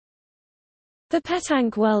The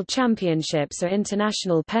Pétanque World Championships are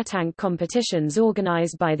international pétanque competitions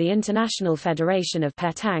organized by the International Fédération of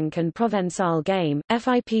Pétanque and Provençal Game,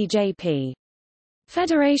 FIPJP.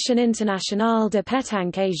 Fédération Internationale de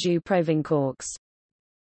Pétanque et Jeux Provençaux.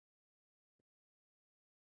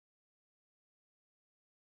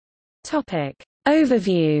 Topic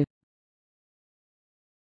Overview.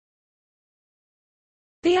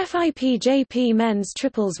 The FIPJP Men's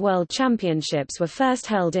Triples World Championships were first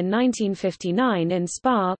held in 1959 in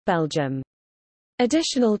Spa, Belgium.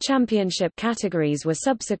 Additional championship categories were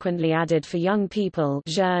subsequently added for young people,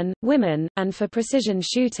 jeunes, women, and for precision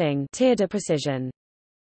shooting, tir de précision.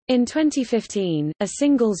 In 2015, a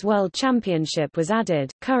singles world championship was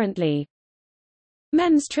added. Currently,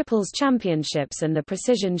 Men's Triples Championships and the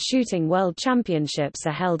Precision Shooting World Championships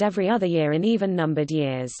are held every other year in even-numbered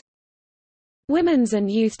years. Women's and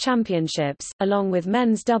Youth Championships, along with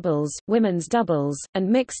men's doubles, women's doubles, and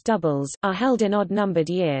mixed doubles, are held in odd-numbered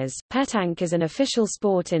years. Pétanque is an official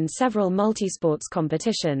sport in several multisports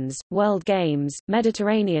competitions: World Games,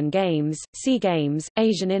 Mediterranean Games, Sea Games,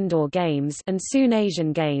 Asian Indoor Games, and soon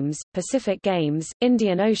Asian Games, Pacific Games,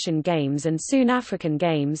 Indian Ocean Games, and soon African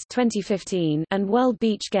Games 2015, and World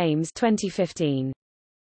Beach Games 2015.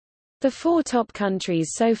 The four top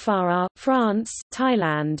countries so far are France,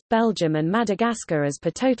 Thailand, Belgium, and Madagascar as per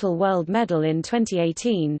total world medal in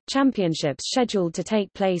 2018. Championships scheduled to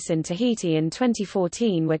take place in Tahiti in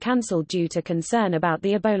 2014 were cancelled due to concern about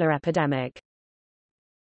the Ebola epidemic.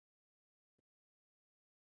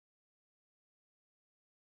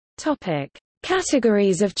 Topic: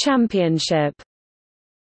 Categories of championship.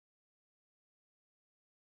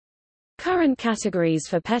 Current categories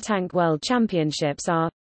for Pétanque World Championships are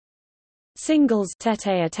singles tête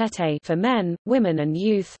à tête for men, women and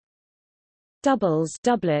youth, doubles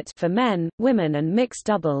doublet for men, women and mixed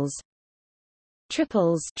doubles,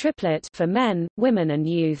 triples triplet for men, women and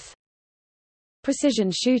youth, precision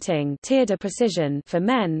shooting tir de précision for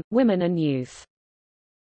men, women and youth.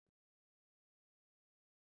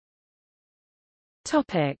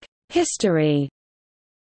 Topic: History.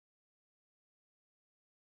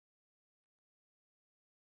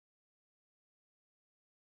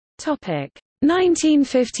 Topic: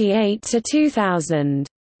 1958 to 2000.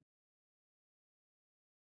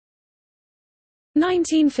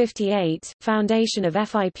 1958 – Foundation of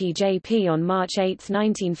FIPJP on March 8,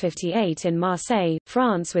 1958 in Marseille,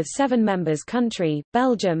 France with 7 members country,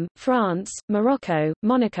 Belgium, France, Morocco,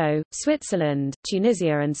 Monaco, Switzerland,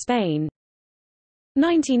 Tunisia and Spain.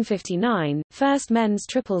 1959 – First Men's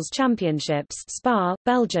Triples Championships, Spa,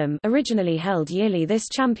 Belgium, originally held yearly. This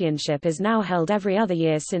championship is now held every other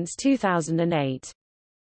year since 2008.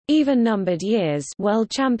 Even-numbered years World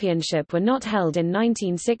Championship were not held in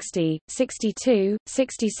 1960, 62,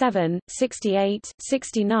 67, 68,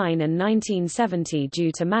 69 and 1970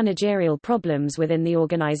 due to managerial problems within the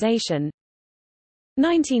organization.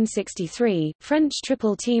 1963 – French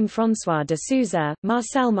triple team François de Souza,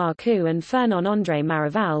 Marcel Marcoux and Fernand-André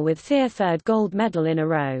Marival with their third gold medal in a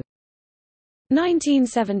row.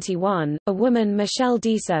 1971 – A woman Michelle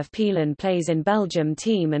Desurf-Pilon plays in Belgium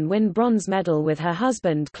team and win bronze medal with her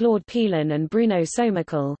husband Claude Pilon and Bruno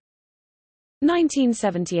Somacle.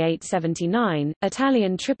 1978–79 –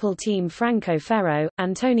 Italian triple team Franco Ferro,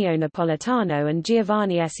 Antonio Napolitano and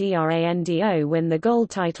Giovanni Serando win the gold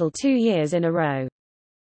title 2 years in a row.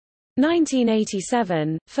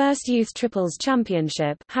 1987 – First Youth Triples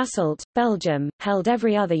Championship Hasselt, Belgium, held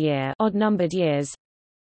every other year odd-numbered years.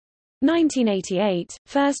 1988 –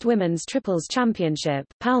 First Women's Triples Championship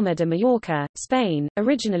Palma de Mallorca, Spain,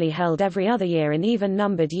 originally held every other year in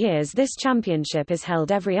even-numbered years. This championship is held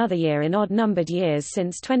every other year in odd-numbered years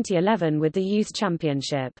since 2011 with the Youth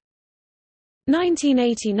Championship.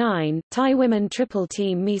 1989 – Thai Women Triple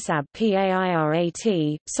Team Misab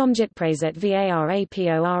Pairat, Somjitpraset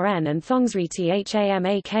Varaporn and Thongsri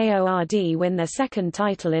Thamakord win their second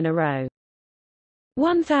title in a row.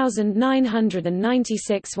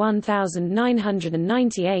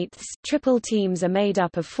 1996–1998 Triple teams are made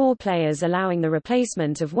up of 4 players, allowing the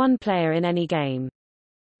replacement of 1 player in any game.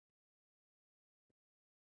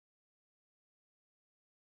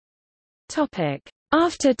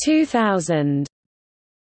 After 2000.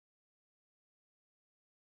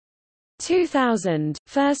 2000 –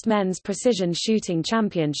 First Men's Precision Shooting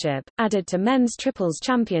Championship, added to Men's Triples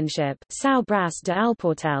Championship São Brás de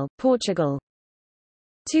Alportel, Portugal.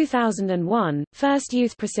 2001 – First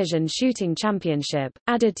Youth Precision Shooting Championship,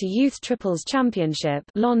 added to Youth Triples Championship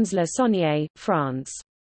Lons-le-Saunier, France.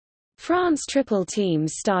 France triple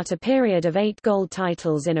teams start a period of 8 gold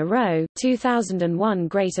titles in a row, 2001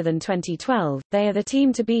 greater than 2012, they are the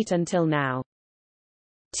team to beat until now.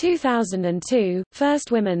 2002 –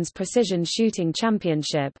 First Women's Precision Shooting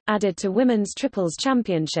Championship, added to Women's Triples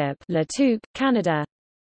Championship Le Touque, Canada.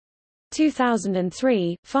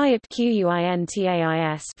 2003 – Philippe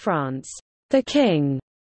Quintais France. The King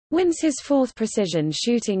wins his fourth precision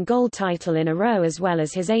shooting gold title in a row as well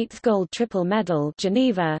as his eighth gold triple medal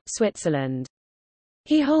Geneva, Switzerland.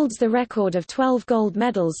 He holds the record of 12 gold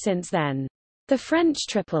medals since then. The French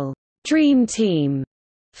triple Dream Team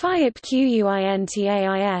Philippe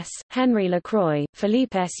Quintais, Henry Lacroix,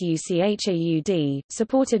 Philippe Suchaud,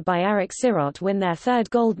 supported by Eric Sirot win their third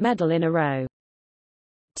gold medal in a row.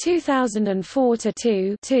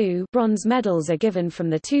 2004-2 bronze medals are given from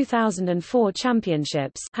the 2004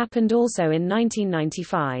 championships happened also in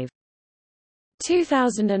 1995.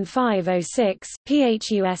 2005-06,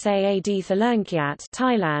 PHUSAAD Thalernkiat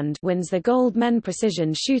Thailand wins the gold men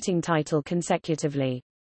precision shooting title consecutively.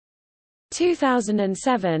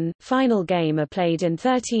 2007, final game are played in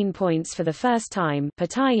 13 points for the first time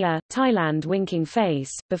Pattaya, Thailand winking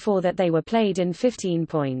face, before that they were played in 15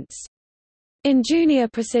 points. In junior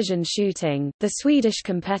precision shooting, the Swedish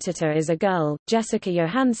competitor is a girl, Jessica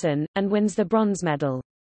Johansson, and wins the bronze medal.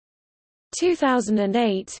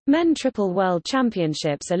 2008, Men Triple World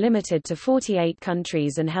Championships are limited to 48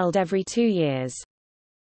 countries and held every 2 years.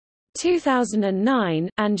 2009,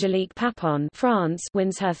 Angelique Papon France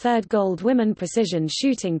wins her third gold women precision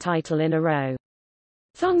shooting title in a row.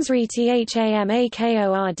 Thongsri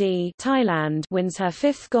Thamakord Thailand wins her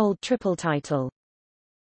fifth gold triple title.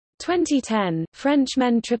 2010, French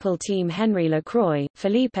men triple team Henry Lacroix,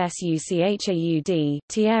 Philippe Suchaud,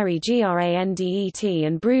 Thierry Grandet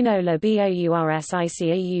and Bruno Le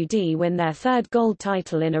Boursicaud win their third gold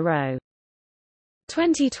title in a row.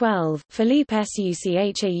 2012, Philippe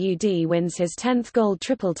Suchaud wins his 10th gold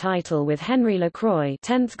triple title with Henry Lacroix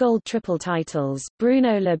 10th gold triple titles,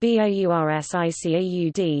 Bruno Le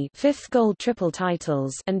Boursicaud 5th gold triple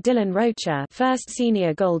titles and Dylan Rocha first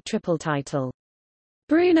senior gold triple title.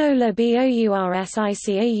 Bruno Le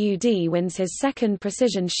Boursicaud wins his second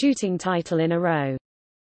precision shooting title in a row.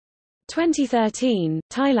 2013,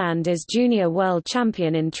 Thailand is junior world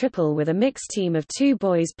champion in triple with a mixed team of 2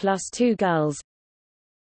 boys plus 2 girls.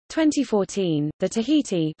 2014, the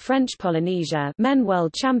Tahiti French Polynesia Men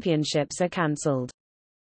World Championships are cancelled.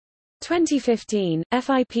 2015,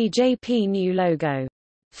 FIPJP new logo.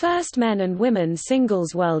 First Men and Women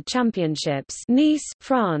Singles World Championships Nice,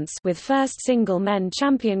 France with first single men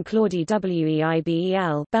champion Claudie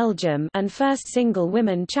Weibel Belgium and first single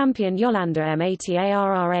women champion Yolanda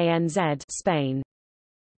Matarranz Spain.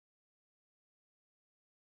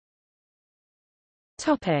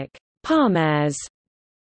 Topic: Palmares.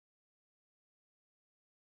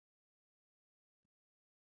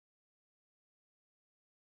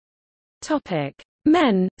 Topic: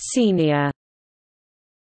 Men Senior.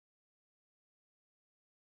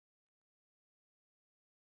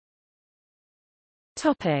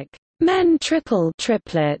 Topic: Men triple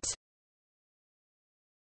triplet.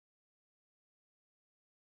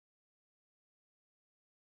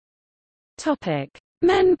 Topic: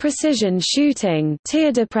 Men precision shooting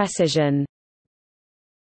tir de précision.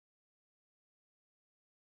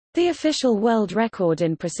 The official world record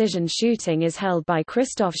in precision shooting is held by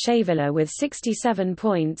Christophe Chévilla with 67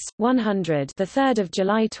 points, 100, the 3rd of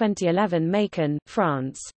July 2011, Macon,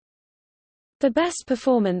 France. The best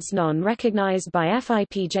performance non-recognized by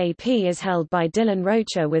FIPJP is held by Dylan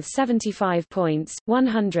Rocha with 75 points,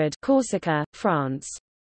 100, Corsica, France.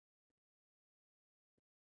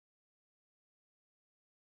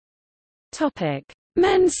 Topic: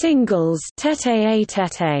 Men singles tête à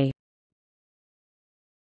tête.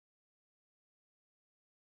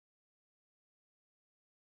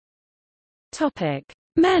 Topic: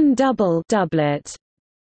 Men double doublet.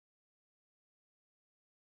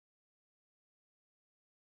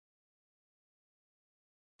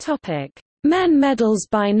 Topic: Men medals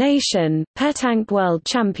by nation Pétanque World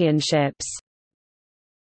Championships.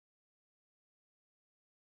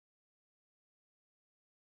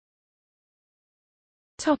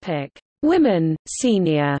 Topic: Women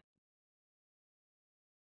senior.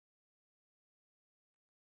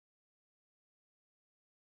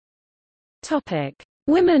 Topic: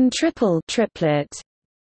 Women triple triplet.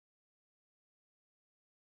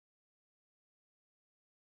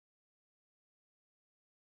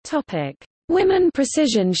 Topic: Women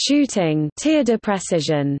precision shooting tir de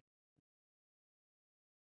précision.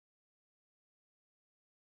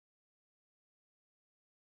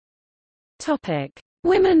 Topic: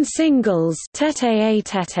 Women singles tête à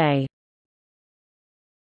tête.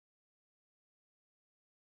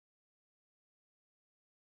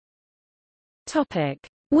 Topic: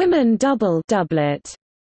 Women double doublet.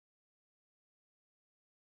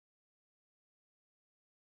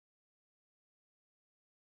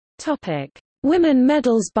 Topic: Women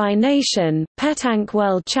medals by nation, Pétanque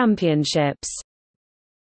World Championships.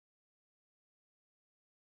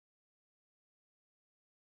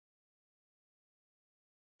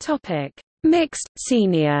 Topic: Mixed,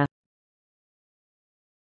 senior.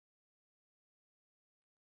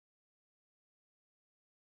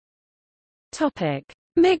 Topic: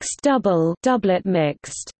 Mixed double, doublet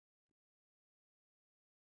mixed.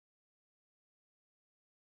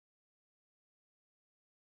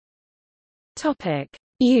 Topic: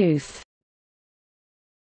 Youth.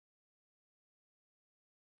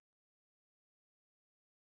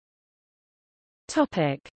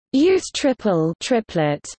 Topic: Youth triple,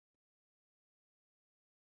 triplet.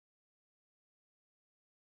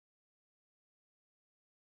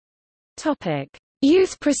 Topic: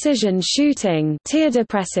 Youth precision shooting, tir de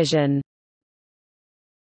précision.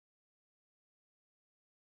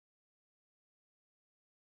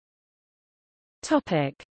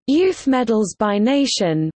 Topic: Youth medals by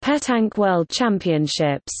nation, Pétanque World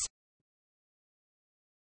Championships.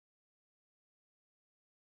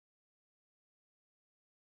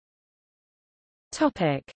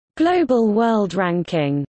 Topic: Global World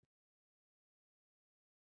Ranking.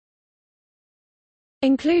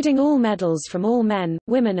 Including all medals from all men,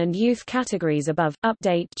 women and youth categories above.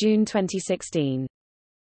 Update June 2016.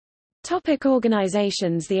 Topic: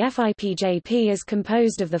 Organizations. The FIPJP is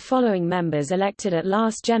composed of the following members elected at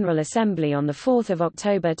last General Assembly on 4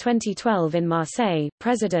 October 2012 in Marseille: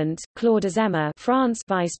 President, Claude Azema, France;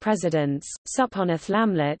 Vice Presidents, Suphonath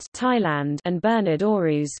Lamlet, Thailand; and Bernard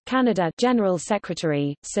Auroux, Canada; General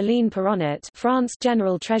Secretary, Céline Perronnet, France;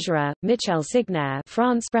 General Treasurer, Michel Signer,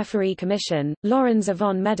 France; Referee Commission, Laurens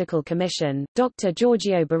Avon; Medical Commission, Dr.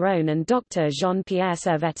 Giorgio Barone and Dr. Jean-Pierre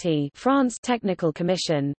Servetti, France; Technical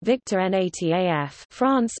Commission, Victor Nataf,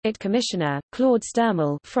 France; IT Commissioner, Claude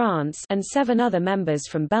Sturmel, France; and 7 other members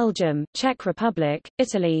from Belgium, Czech Republic,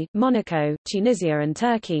 Italy, Monaco, Tunisia and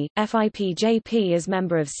Turkey. FIPJP is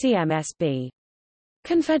member of CMSB.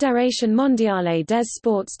 Confédération mondiale des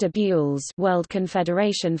sports de boules, World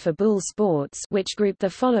Confederation for Boule Sports, which group the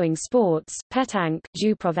following sports: pétanque,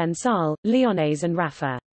 jeu provençal, lyonnaise and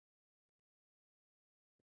rafa.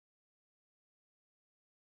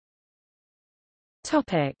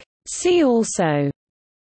 Topic: See also: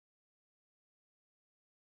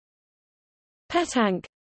 Pétanque,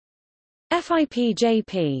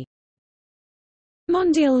 FIPJP,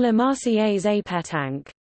 Mondial La Marseillaise et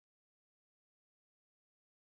Pétanque.